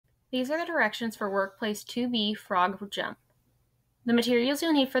These are the directions for workplace 2B frog jump. The materials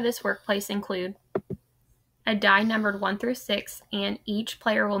you'll need for this workplace include a die numbered 1 through 6, and each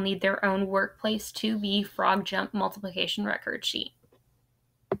player will need their own workplace 2B frog jump multiplication record sheet.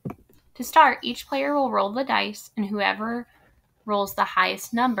 To start, each player will roll the dice, and whoever rolls the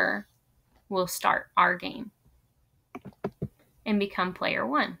highest number will start our game and become player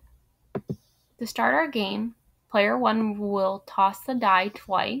 1. To start our game, player 1 will toss the die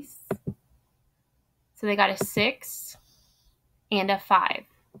twice. So they got a 6 and a 5.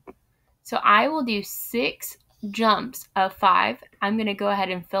 So I will do 6 jumps of 5. I'm going to go ahead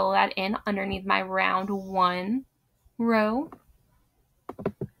and fill that in underneath my round 1 row.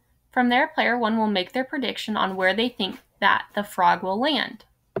 From there, player 1 will make their prediction on where they think that the frog will land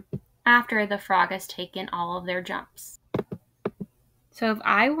after the frog has taken all of their jumps. So if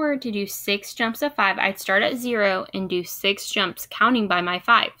I were to do 6 jumps of 5, I'd start at 0 and do 6 jumps counting by my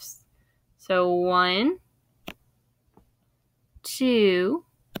 5s. So 1, 2,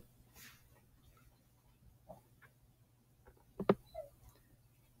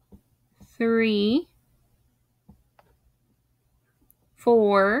 3,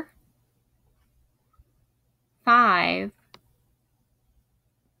 4, 5,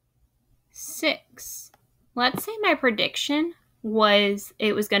 6. Let's say my prediction was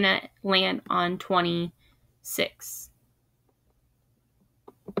it was going to land on 26.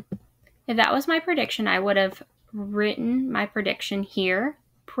 If that was my prediction, I would have written my prediction here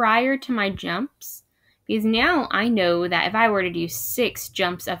prior to my jumps, because now I know that if I were to do 6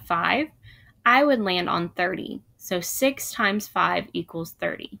 jumps of 5, I would land on 30. So 6 times 5 equals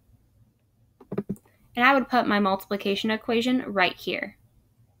 30. And I would put my multiplication equation right here.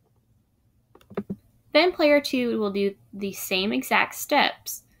 Then player 2 will do the same exact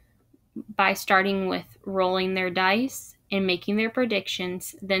steps by starting with rolling their dice and making their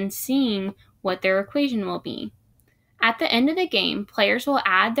predictions, then seeing what their equation will be. At the end of the game, players will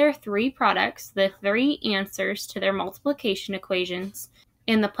add their 3 products, the 3 answers to their multiplication equations,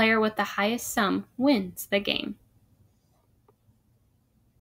 and the player with the highest sum wins the game.